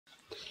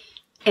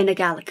in a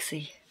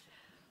galaxy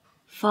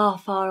far,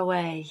 far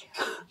away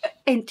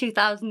in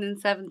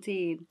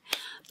 2017,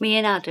 me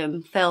and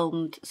Adam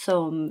filmed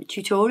some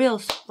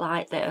tutorials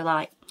that are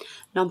like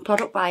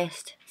non-product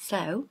biased.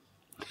 So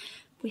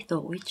we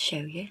thought we'd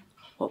show you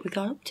what we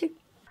got up to.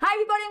 Hi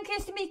everybody, I'm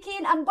Kirsty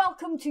Meakin and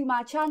welcome to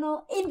my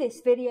channel. In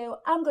this video,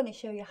 I'm going to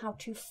show you how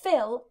to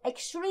fill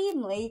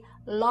extremely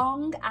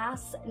long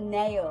ass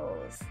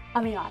nails.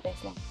 I mean like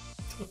this long.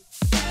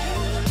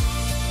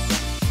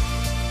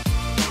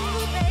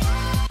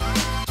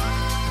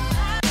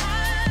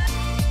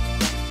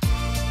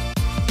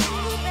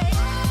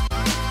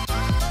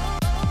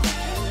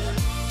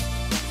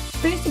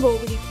 First of all,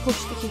 we need to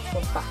push the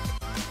cuticles back.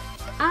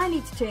 I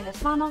need to turn this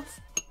fan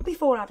off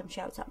before Adam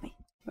shouts at me.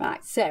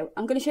 Right, so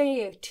I'm going to show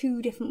you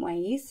two different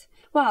ways.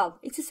 Well,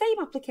 it's the same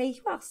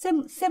application, well,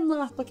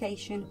 similar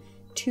application,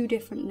 two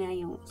different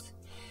nails.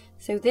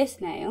 So this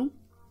nail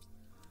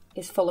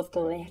is full of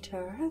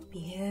glitter,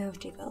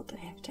 beautiful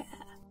glitter.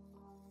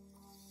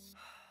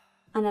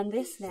 And then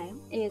this nail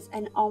is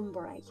an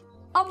ombre.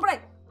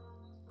 Ombre!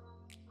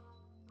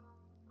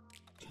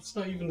 It's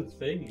not even a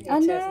thing. I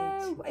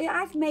know,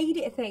 I've made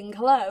it a thing,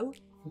 hello?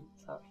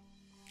 Sorry.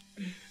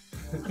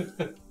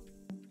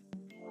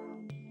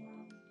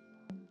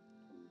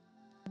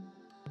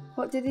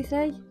 What did he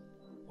say?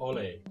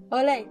 Ole.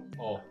 Ole.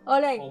 Oh.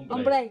 Ole.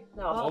 Ombre.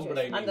 No,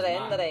 Ombre means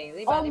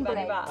man.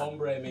 Ombre.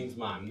 Ombre means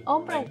man.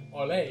 Ombre. And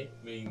ole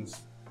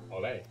means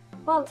ole.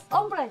 Well,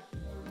 ombre.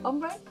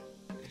 Ombre.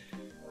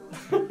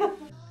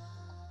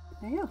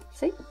 There you go.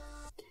 See?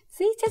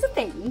 See, it is a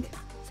thing.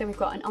 So we've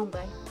got an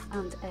ombre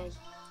and a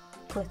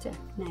glitter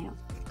nail.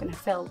 I'm going to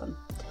fill them.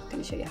 I'm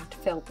going to show you how to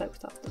fill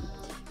both of them.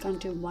 I'm going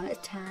to do them one at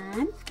a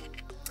time.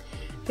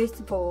 First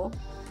of all,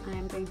 I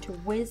am going to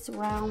whiz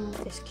around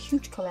this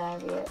cuticle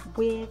area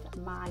with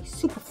my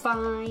super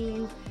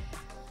fine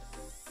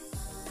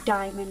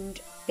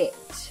diamond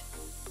bit.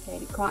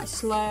 Getting it quite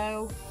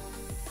slow.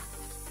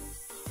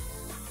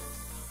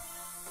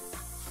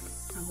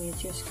 And we're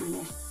just going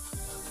to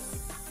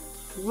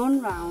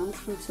run round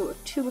from sort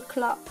of 2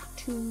 o'clock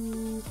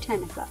to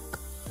 10 o'clock.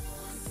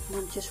 And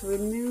I'm just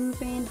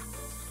removing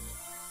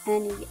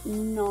any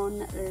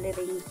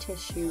non-living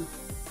tissue.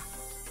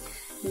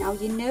 Now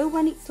you know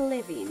when it's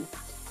living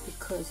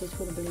because it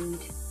will bleed.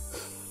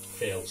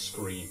 Fail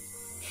scream.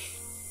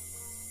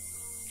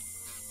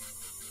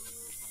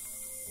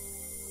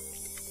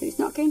 So it's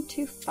not going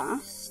too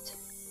fast.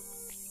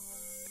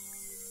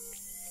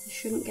 You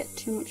shouldn't get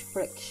too much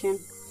friction.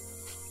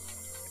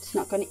 It's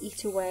not going to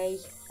eat away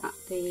at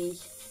the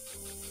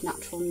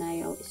natural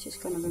nail. It's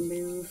just going to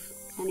remove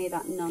any of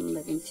that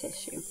non-living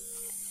tissue.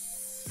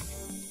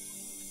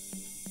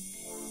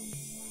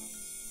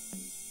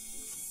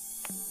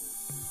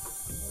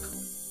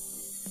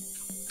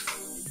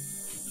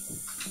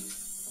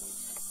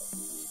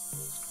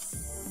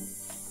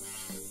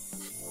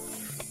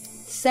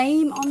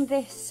 Same on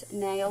this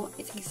nail,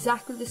 it's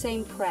exactly the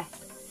same prep.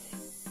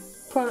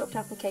 Product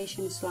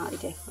application is slightly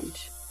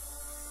different,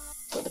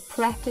 but the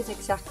prep is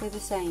exactly the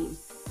same.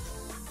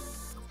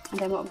 And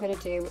then what I'm going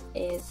to do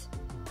is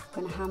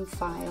I'm going to hand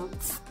file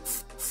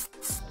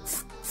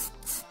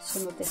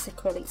some of this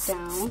acrylic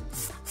down,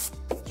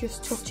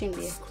 just touching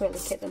the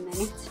acrylic at the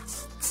minute.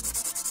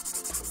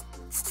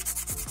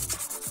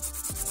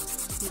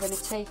 I'm going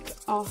to take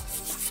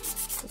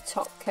off the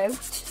top coat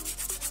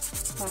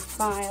by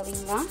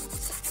filing that.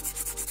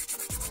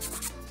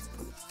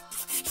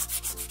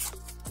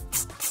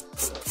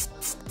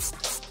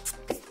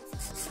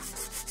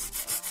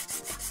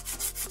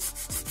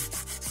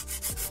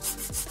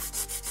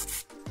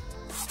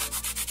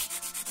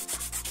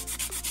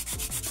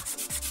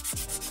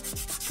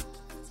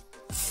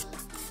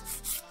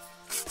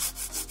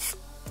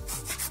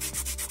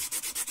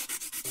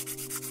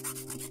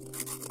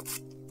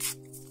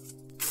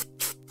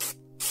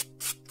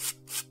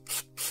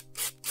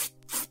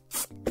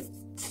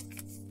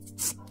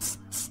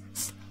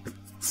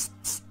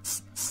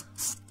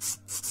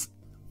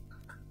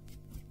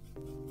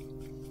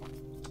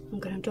 I'm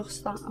going to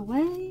dust that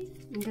away.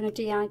 I'm going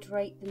to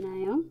dehydrate the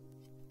nail.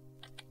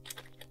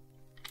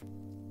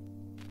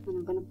 And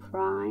I'm going to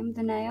prime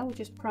the nail. We're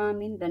just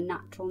priming the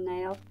natural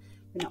nail.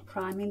 We're not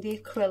priming the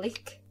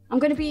acrylic. I'm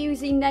going to be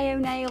using Naio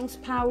nails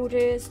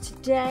powders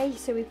today.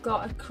 So we've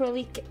got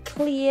acrylic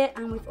clear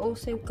and we've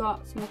also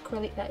got some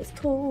acrylic that is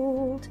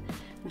called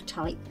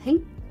metallic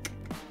pink.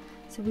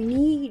 So we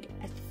need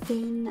a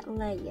thin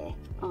layer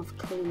of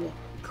clear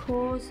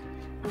because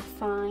I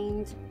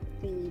find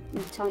the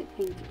metallic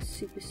pink is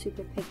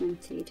super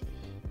pigmented.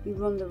 You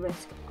run the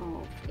risk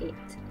of it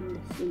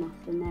lifting off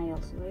the nail.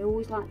 So I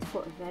always like to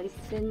put a very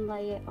thin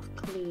layer of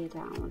clear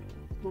down.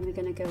 Then we're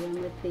going to go in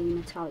with the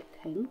metallic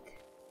pink.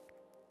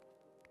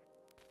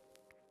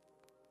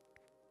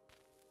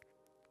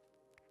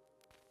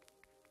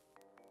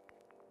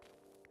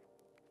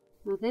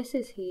 Now this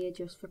is here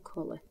just for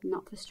colour,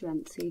 not for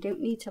strength, so you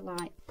don't need to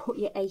like put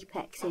your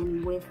apex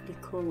in with the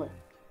colour.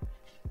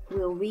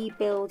 We'll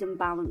rebuild and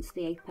balance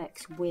the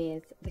apex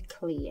with the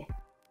clear.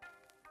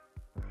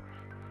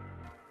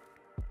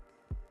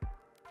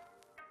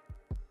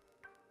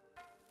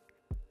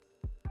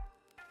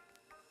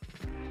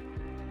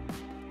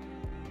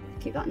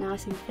 Keep that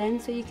nice and thin.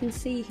 So you can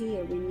see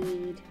here we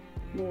need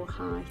more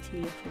height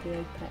here for the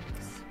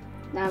apex.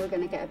 Now we're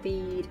going to get a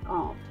bead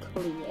of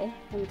clear,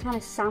 and we're kind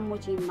of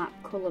sandwiching that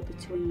colour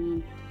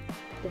between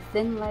the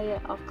thin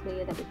layer of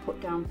clear that we put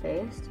down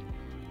first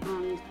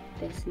and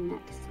this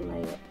next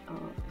layer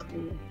of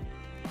clear.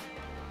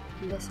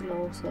 And this will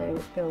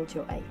also build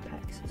your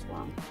apex as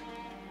well.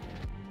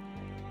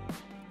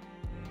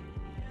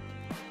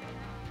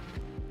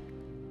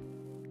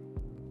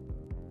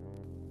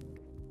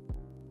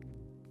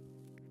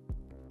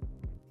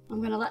 I'm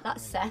going to let that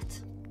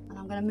set, and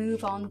I'm going to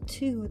move on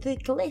to the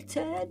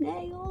glitter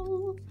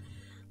nail,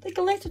 the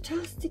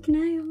Glitter-tastic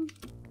nail.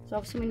 So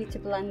obviously we need to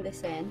blend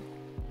this in.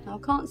 Now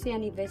I can't see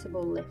any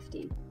visible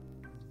lifting,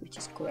 which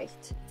is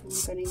great. I'm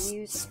going to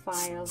use a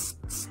file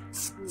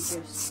and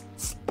just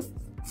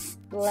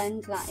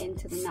blend that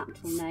into the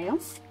natural nail.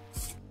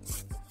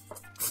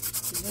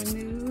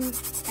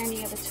 Remove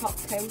any of the top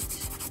coat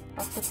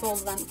off the full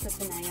length of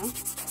the nail.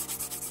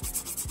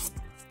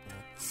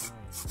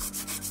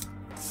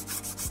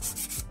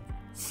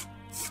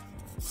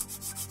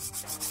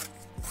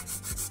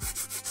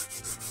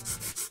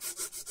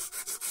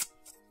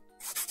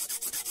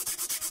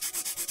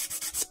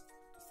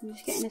 I'm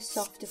just getting a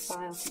softer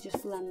file to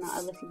just blend that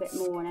a little bit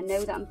more, and I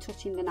know that I'm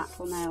touching the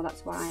natural nail,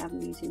 that's why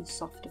I'm using a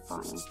softer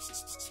file.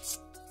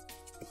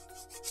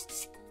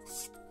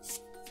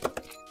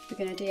 We're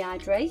going to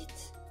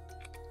dehydrate,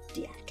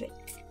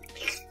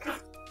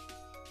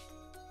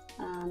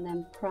 and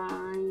then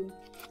prime,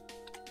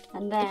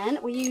 and then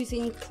we're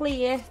using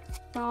clear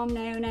from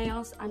Naio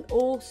Nails and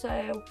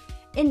also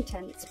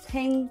intense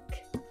pink,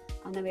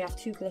 and then we have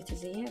two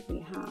glitters here. We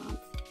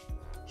have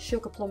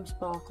Sugar Plum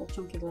Sparkle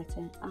Chunky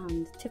Glitter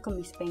and Tickle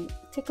Me Spink.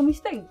 Tickle Me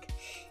Spink?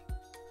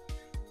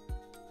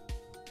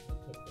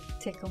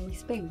 Tickle Me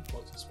Spink.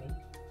 What's a spink?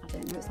 I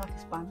don't know, it's like a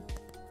spank.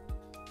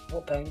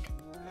 What pink?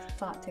 It's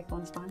like Tickle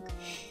and Spank.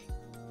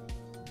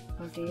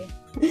 Oh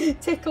dear.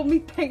 Tickle Me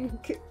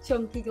Pink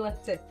Chunky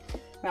Glitter.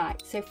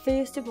 Right, so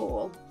first of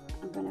all,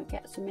 I'm going to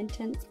get some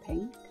intense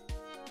pink.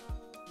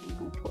 I'm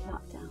going to put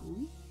that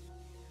down.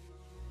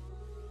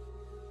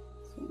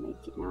 So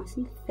make it nice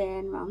and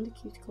thin around the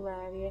cuticle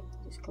area.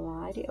 Just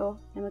glide it up.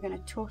 Then we're going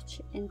to touch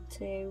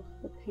into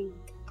the pink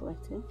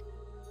glitter.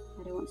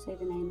 I don't want to say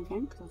the name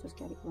again because I'll just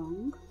get it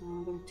wrong. Now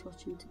we're going to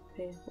touch into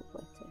purple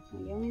glitter. Now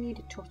you only need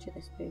a touch of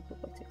this purple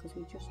glitter because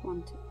we just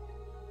want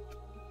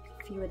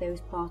a few of those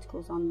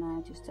particles on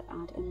there just to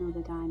add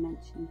another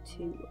dimension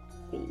to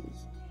the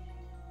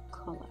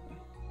colour.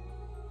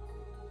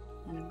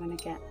 And I'm going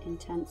to get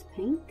intense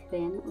pink,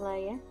 thin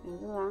layer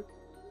over that.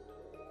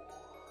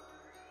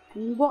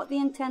 And what the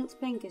intense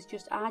pink is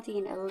just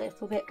adding a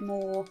little bit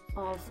more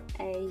of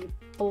a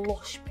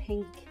blush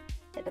pink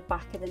at the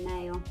back of the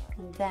nail,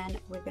 and then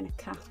we're going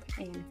to cap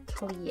in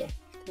clear.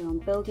 So I'm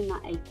building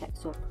that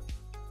apex up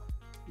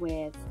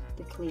with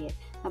the clear.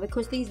 Now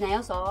because these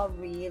nails are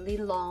really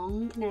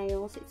long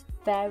nails, it's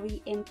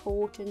very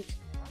important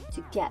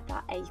to get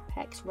that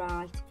apex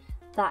right.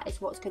 That is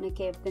what's going to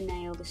give the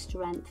nail the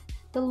strength.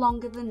 The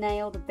longer the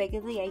nail, the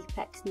bigger the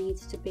apex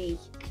needs to be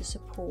to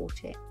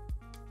support it.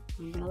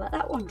 I'm going to let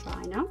that one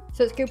dry now.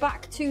 So let's go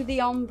back to the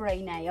ombre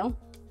nail.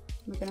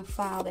 We're going to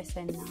file this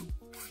in now.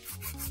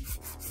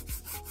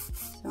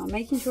 So I'm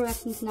making sure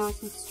everything's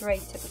nice and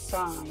straight at the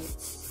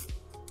sides.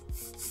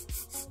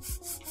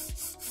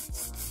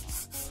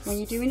 When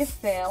you're doing a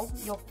fill,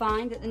 you'll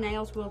find that the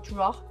nails will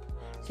drop,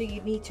 so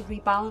you need to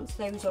rebalance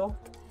those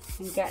up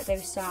and get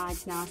those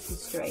sides nice and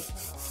straight.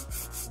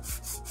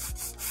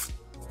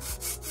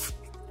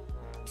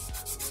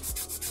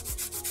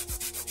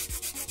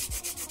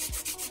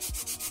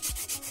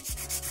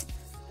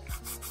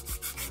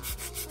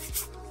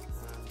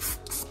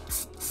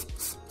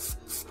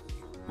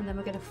 And then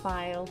we're going to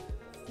file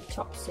the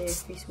top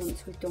surface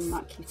once we've done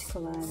that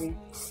cuticle area.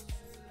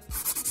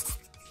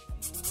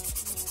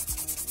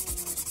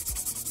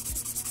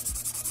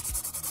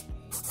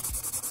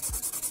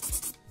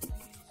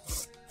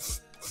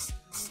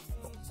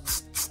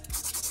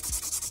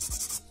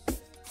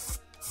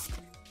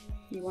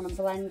 You want to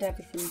blend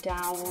everything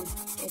down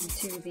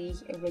into the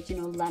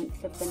original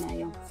length of the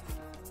nail.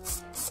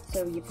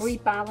 So you've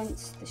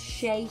rebalanced the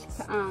shape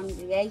and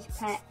the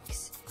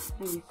apex,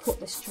 and you put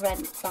the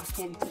strength back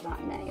into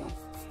that nail.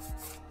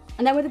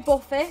 And then with a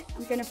buffer,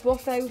 I'm going to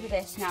buff over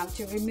this now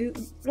to remove,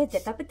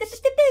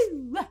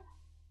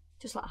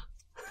 just like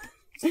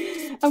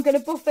that. I'm going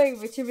to buff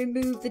over to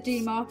remove the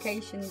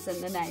demarcations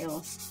in the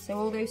nails. So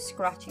all those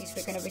scratches,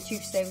 we're going to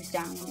reduce those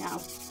down now.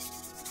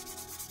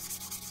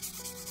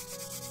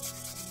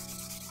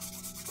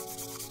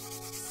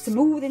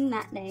 Smoothing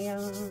that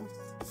nail.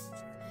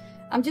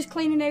 I'm just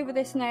cleaning over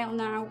this nail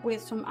now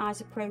with some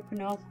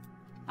isopropyl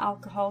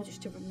alcohol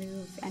just to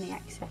remove any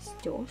excess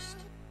dust.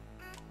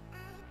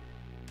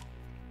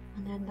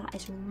 And then that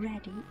is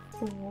ready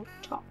for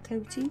top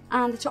coating.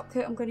 And the top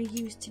coat I'm going to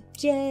use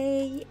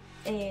today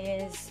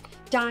is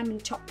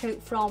Diamond Top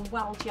Coat from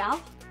Well Gel.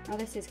 Now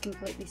this is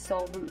completely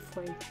solvent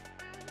free.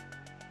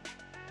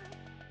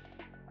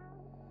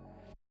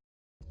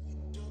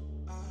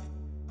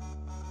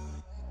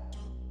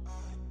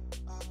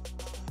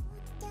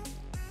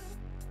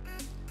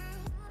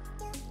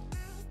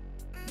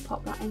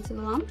 pop that into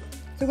the lamp.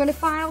 So we're going to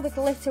file the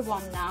glitter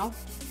one now.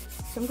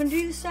 So I'm going to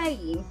do the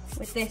same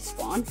with this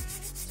one.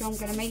 So I'm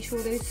going to make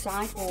sure those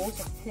side walls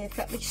are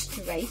perfectly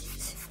straight.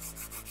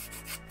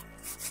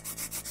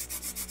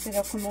 So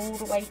they'll come all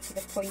the way to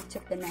the point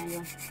of the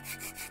nail.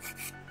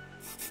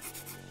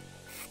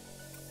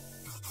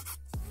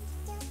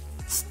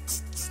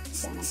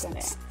 Then I'm going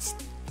to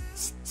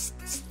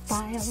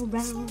file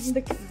round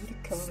the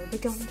cuticle, we're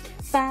going to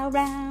file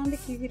round the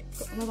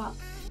cuticle.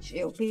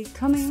 She'll be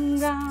coming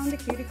round the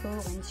cuticle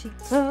when she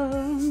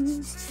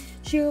comes.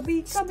 She'll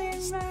be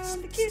coming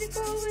round the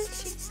cuticle when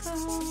she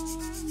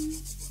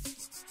comes.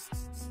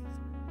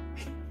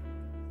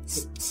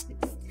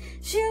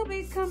 She'll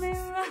be coming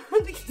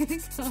round the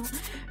cuticle,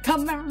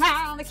 coming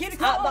round the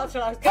cuticle. That's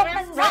what I was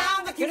coming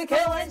round the cuticle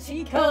when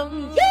she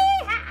comes.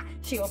 Yeah!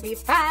 She'll be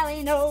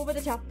filing over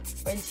the top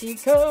when she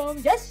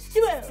comes. Yes,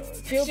 she will.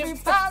 She'll be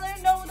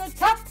filing over the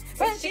top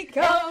when she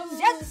comes.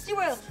 Yes, she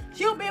will.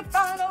 She'll be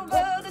filing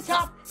over the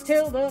top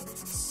till the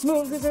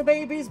smooth as a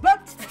baby's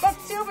butt. But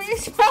she'll be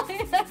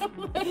filing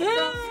over the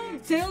top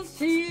till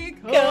she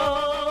comes.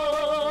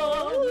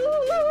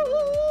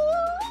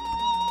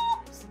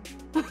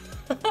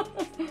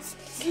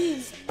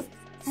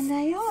 And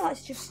there you are.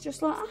 That's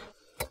just like that.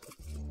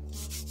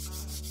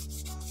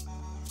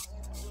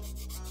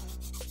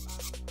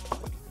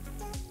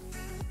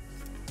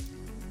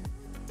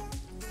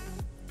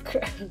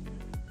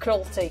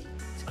 Cruelty.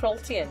 It's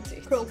cruelty, isn't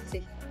it?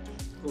 Cruelty.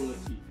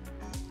 Quality.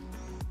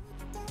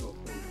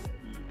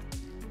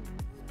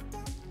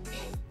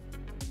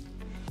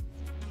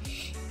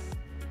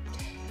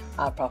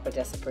 I proper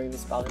disapprove of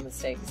spelling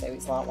mistakes, so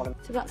it's like one of...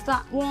 So that's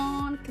that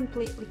one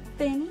completely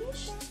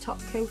finished,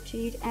 top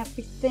coated,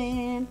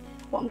 everything.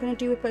 What I'm going to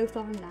do with both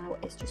of them now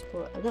is just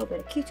put a little bit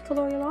of cuticle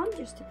oil on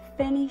just to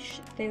finish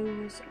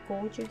those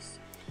gorgeous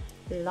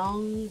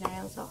long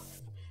nails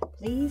off.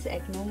 Please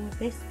ignore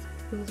this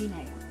poorly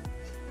nail.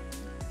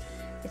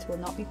 It will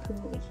not be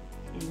poorly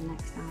in the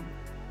next time.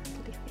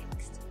 It'll be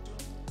fixed.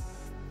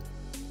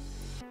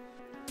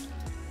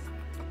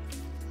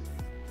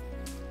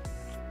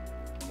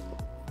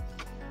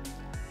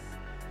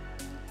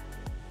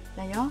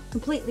 There you are,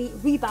 completely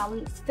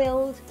rebalanced,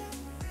 filled.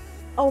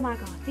 Oh my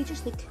god, they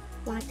just look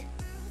like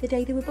the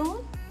day they were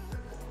born.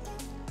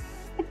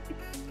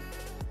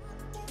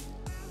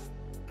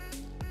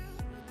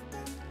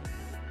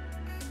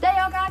 There you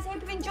are guys, I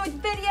hope you've enjoyed the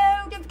video.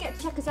 Don't forget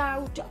to check us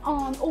out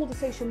on all the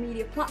social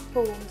media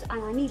platforms,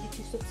 and I need you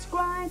to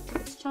subscribe to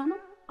this channel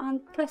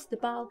and press the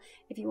bell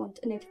if you want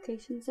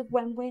notifications of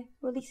when we're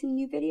releasing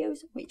new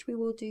videos, which we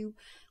will do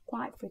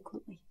quite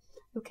frequently.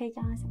 Okay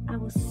guys, I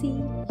will see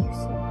you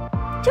soon.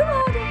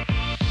 Ta-ra!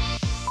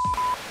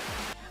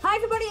 Hi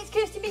everybody, it's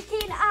Kirsty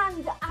Meakin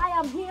and I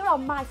am here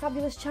on my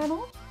fabulous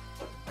channel.